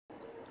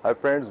Hi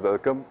friends,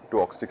 welcome to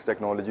ऑक्सटिक्स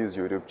technologies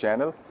YouTube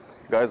channel.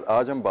 Guys,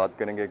 आज हम बात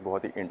करेंगे एक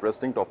बहुत ही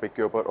इंटरेस्टिंग टॉपिक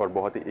के ऊपर और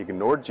बहुत ही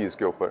इग्नोर्ड चीज़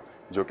के ऊपर,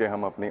 जो कि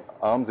हम अपनी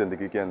आम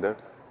जिंदगी के अंदर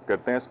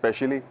करते हैं।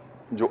 स्पेशली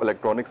जो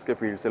इलेक्ट्रॉनिक्स के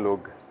फील्ड से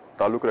लोग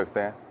ताल्लुक़ रखते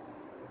हैं,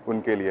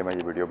 उनके लिए मैं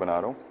ये वीडियो बना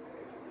रहा हूँ।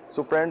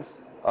 सो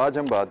फ्रेंड्स, आज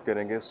हम बात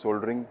करेंगे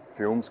सोल्डरिंग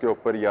फ्यूम्स के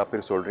ऊपर, या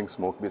फिर सोल्डरिंग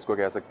स्मोक भी इसको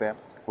कह सकते हैं।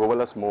 वो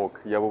वाला स्मोक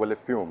या वो वाले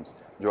फ्यूम्स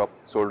जो आप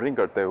सोल्डरिंग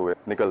करते हुए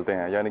निकलते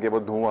हैं, यानी कि वो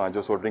धुआं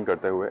जो सोल्डरिंग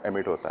करते हुए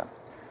एमिट होता है।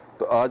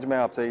 तो आज मैं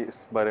आपसे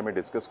इस बारे में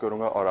डिस्कस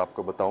करूंगा और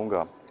आपको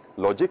बताऊंगा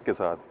लॉजिक के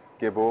साथ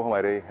कि वो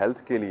हमारे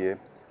हेल्थ के लिए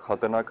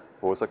ख़तरनाक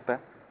हो सकता है।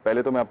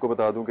 पहले तो मैं आपको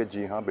बता दूं कि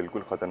जी हाँ,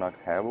 बिल्कुल ख़तरनाक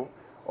है वो,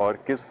 और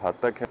किस हद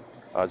तक है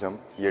आज हम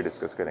ये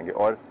डिस्कस करेंगे,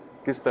 और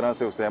किस तरह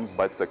से उसे हम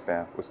बच सकते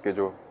हैं, उसके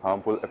जो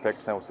हार्मफुल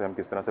इफ़ेक्ट्स हैं उससे हम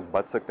किस तरह से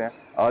बच सकते हैं।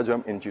 आज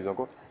हम इन चीज़ों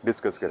को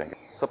डिस्कस करेंगे।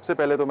 सबसे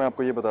पहले तो मैं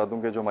आपको ये बता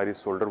दूं कि जो हमारी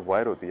सोल्डर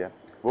वायर होती है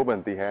वो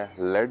बनती है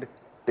लेड,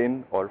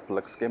 टिन और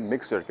फ्लक्स के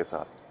मिक्सचर के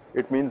साथ।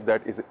 It means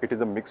that it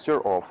is a mixture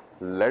of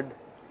lead,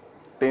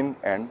 tin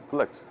and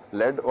flux.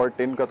 Lead और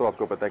टिन का तो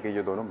आपको पता है कि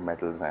ये दोनों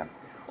मेटल्स हैं,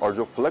 और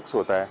जो फ्लक्स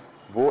होता है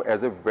वो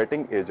एज ए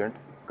वेटिंग एजेंट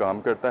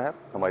काम करता है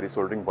हमारी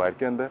सोल्डरिंग वायर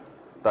के अंदर,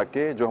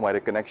 ताकि जो हमारे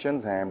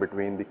कनेक्शंस हैं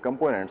बिटवीन द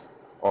कंपोनेंट्स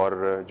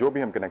और जो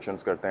भी हम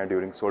कनेक्शंस करते हैं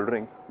ड्यूरिंग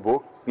सोल्डरिंग, वो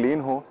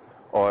क्लीन हो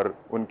और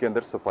उनके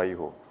अंदर सफाई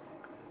हो।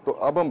 तो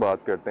अब हम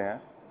बात करते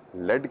हैं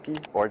लेड की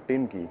और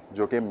टिन की,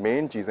 जो कि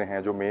मेन चीज़ें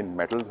हैं, जो मेन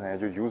मेटल्स हैं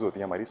जो यूज़ होती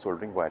हैं हमारी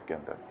सोल्डरिंग वायर के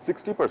अंदर।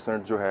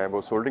 60% जो है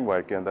वो सोल्डरिंग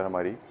वायर के अंदर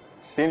हमारी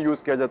टिन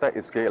यूज़ किया जाता है।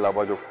 इसके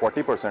अलावा जो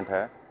 40%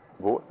 है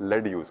वो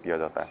लेड यूज़ किया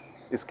जाता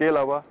है। इसके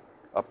अलावा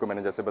आपको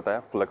मैंने जैसे बताया,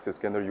 फ्लक्स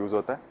इसके अंदर यूज़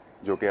होता है,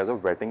 जो कि as a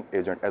waiting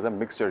agent, as a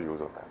mixture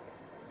use होता है।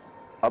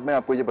 अब मैं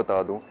आपको ये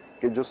बता दूं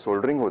कि जो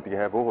सोल्डरिंग होती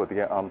है वो होती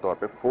है आमतौर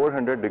पे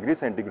 400 degree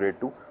centigrade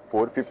to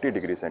 450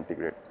 degree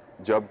centigrade,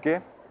 जबकि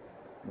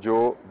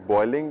जो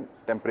बॉइलिंग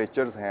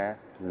टेम्परेचर्स हैं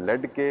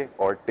लेड के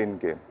और टिन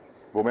के,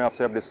 वो मैं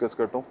आपसे अब डिस्कस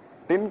करता हूँ।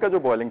 टिन का जो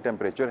बॉइलिंग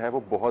टेम्परेचर है वो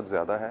बहुत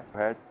ज़्यादा है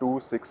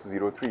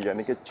 2603,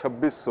 यानी कि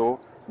 2600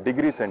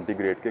 डिग्री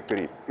सेंटीग्रेड के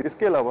करीब।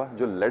 इसके अलावा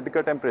जो लेड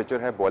का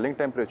टेम्परेचर है, बॉइलिंग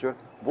टेम्परेचर,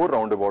 वो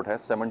राउंड अबाउट है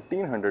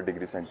 1700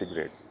 डिग्री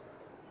सेंटीग्रेड।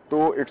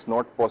 तो इट्स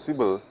नॉट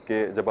पॉसिबल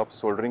कि जब आप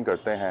सोल्डरिंग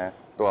करते हैं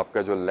तो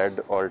आपका जो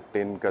लेड और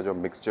टिन का जो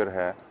मिक्सचर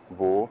है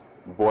वो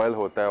बॉयल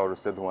होता है और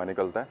उससे धुआं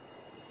निकलता है।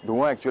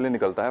 धुआं एक्चुअली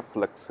निकलता है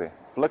फ्लक्स से,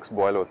 फ्लक्स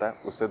बॉयल होता है,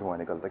 उससे धुआं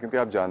निकलता है। क्योंकि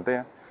आप जानते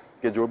हैं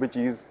कि जो भी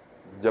चीज़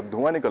जब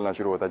धुआं निकलना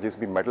शुरू होता है, जिस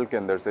भी मेटल के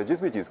अंदर से,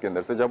 जिस भी चीज़ के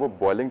अंदर से, जब वो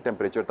बॉइलिंग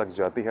टेम्परेचर तक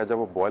जाती है, जब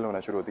वो बॉयल होना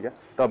शुरू होती है,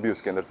 तब भी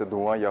उसके अंदर से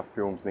धुआं या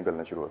फ्यूम्स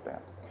निकलने शुरू होते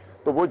हैं।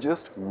 तो वो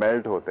जस्ट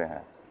मेल्ट होते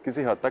हैं,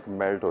 किसी हद तक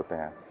मेल्ट होते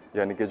हैं।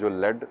 यानी कि जो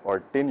लेड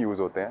और टिन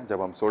यूज़ होते हैं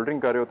जब हम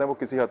सोल्डरिंग कर रहे होते हैं, वो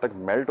किसी हद तक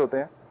मेल्ट होते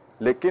हैं,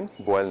 लेकिन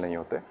बॉयल नहीं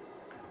होते।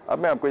 अब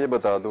मैं आपको ये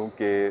बता दूं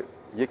कि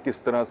ये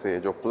किस तरह से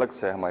जो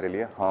फ्लक्स है हमारे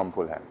लिए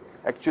हार्मफुल है।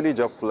 एक्चुअली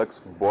जब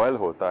फ्लक्स बॉयल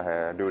होता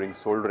है ड्यूरिंग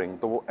सोल्डरिंग,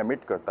 तो वो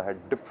एमिट करता है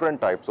different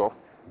types of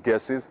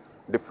gases,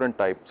 different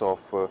types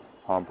of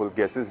harmful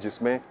gases,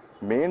 जिसमें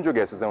मेन जो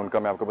गैसेस हैं उनका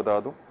मैं आपको बता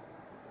दूं।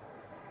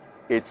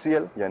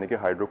 HCl यानी कि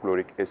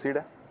हाइड्रोक्लोरिक एसिड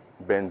है,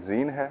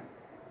 बेंजीन है,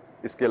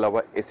 इसके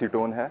अलावा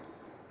एसीटोन है।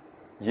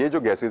 ये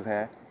जो गैसेस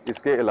हैं,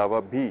 इसके अलावा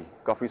भी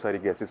काफ़ी सारी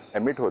गैसेस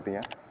एमिट होती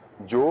हैं,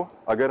 जो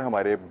अगर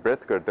हमारे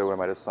ब्रेथ करते हुए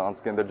हमारे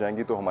सांस के अंदर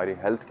जाएंगी तो हमारी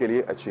हेल्थ के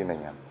लिए अच्छी नहीं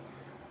है।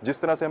 जिस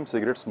तरह से हम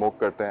सिगरेट स्मोक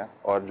करते हैं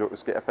और जो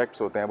इसके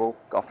इफ़ेक्ट्स होते हैं वो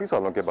काफ़ी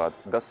सालों के बाद,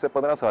 10 से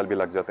 15 साल भी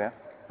लग जाते हैं,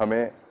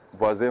 हमें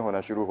वाज़े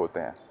होना शुरू होते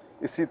हैं।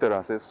 इसी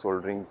तरह से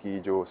सोल्डरिंग की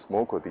जो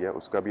स्मोक होती है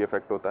उसका भी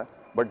इफ़ेक्ट होता है,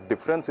 बट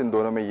डिफरेंस इन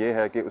दोनों में ये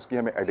है कि उसकी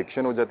हमें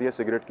एडिक्शन हो जाती है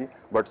सिगरेट की,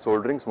 but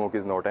soldering smoke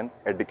is not an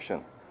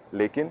addiction.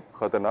 लेकिन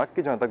ख़तरनाक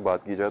की जहाँ तक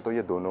बात की जाए तो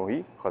ये दोनों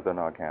ही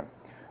ख़तरनाक हैं।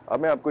 अब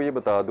मैं आपको ये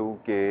बता दूँ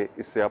कि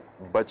इससे आप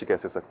बच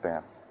कैसे सकते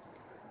हैं।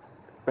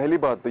 पहली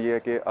बात तो ये है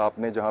कि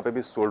आपने जहाँ पे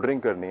भी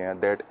सोल्डरिंग करनी है,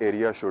 that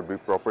area should be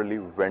properly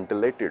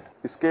ventilated.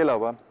 इसके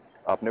अलावा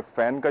आपने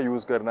फ़ैन का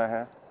यूज़ करना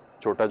है।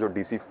 छोटा जो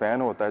डीसी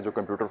फ़ैन होता है, जो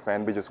कंप्यूटर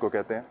फ़ैन भी जिसको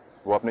कहते हैं,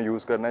 वो आपने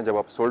यूज़ करना है। जब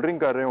आप सोल्डरिंग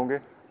कर रहे होंगे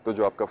तो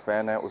जो आपका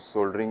फ़ैन है उस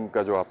सोल्डरिंग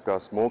का जो आपका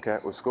स्मोक है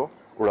उसको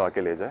उड़ा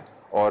के ले जाए,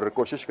 और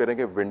कोशिश करें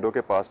कि विंडो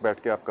के पास बैठ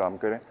के आप काम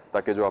करें,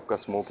 ताकि जो आपका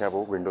स्मोक है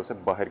वो विंडो से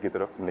बाहर की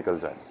तरफ निकल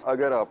जाए।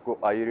 अगर आपको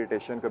आई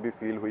इरिटेशन कभी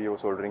फील हुई हो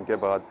सोल्डरिंग के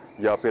बाद,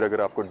 या फिर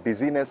अगर आपको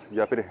डिजीनेस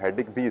या फिर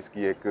हेडेक भी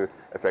इसकी एक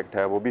इफेक्ट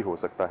है, वो भी हो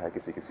सकता है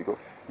किसी किसी को।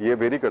 ये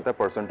वेरी करता है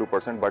person to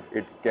person, but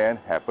it can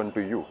happen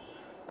to you.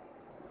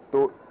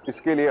 तो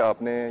इसके लिए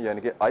आपने,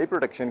 यानी कि आई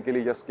प्रोटेक्शन के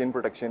लिए या स्किन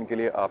प्रोटेक्शन के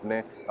लिए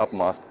आप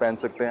मास्क पहन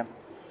सकते हैं।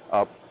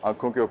 आप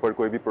आंखों के ऊपर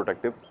कोई भी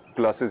प्रोटेक्टिव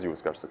ग्लासेस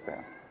यूज़ कर सकते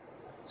हैं।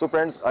 सो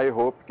फ्रेंड्स, आई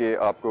होप कि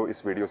आपको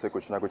इस वीडियो से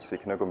कुछ ना कुछ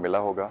सीखने को मिला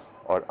होगा,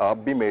 और आप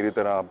भी मेरी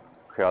तरह आप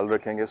ख्याल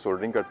रखेंगे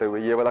सोल्डरिंग करते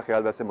हुए। ये वाला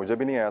ख्याल वैसे मुझे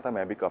भी नहीं आया था,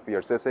 मैं भी काफ़ी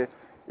अरसे से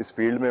इस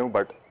फील्ड में हूँ,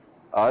 बट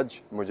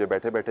आज मुझे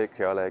बैठे बैठे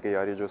ख्याल आया कि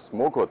यार ये जो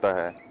स्मोक होता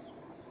है,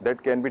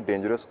 that can be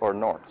dangerous or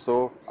not.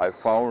 So I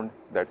found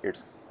that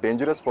it's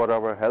dangerous for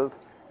our health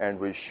and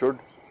we should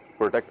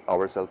protect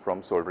ourselves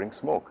from soldering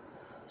smoke.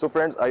 So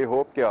friends, I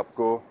hope कि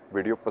आपको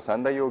वीडियो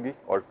पसंद आई होगी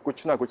और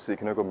कुछ ना कुछ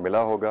सीखने को मिला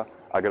होगा।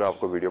 अगर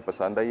आपको वीडियो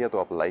पसंद आई है तो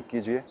आप लाइक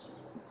कीजिए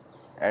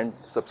एंड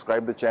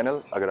सब्सक्राइब द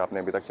चैनल, अगर आपने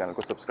अभी तक चैनल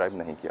को सब्सक्राइब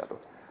नहीं किया तो।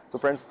 So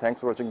friends,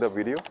 thanks for watching the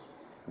video.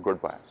 Good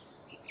bye.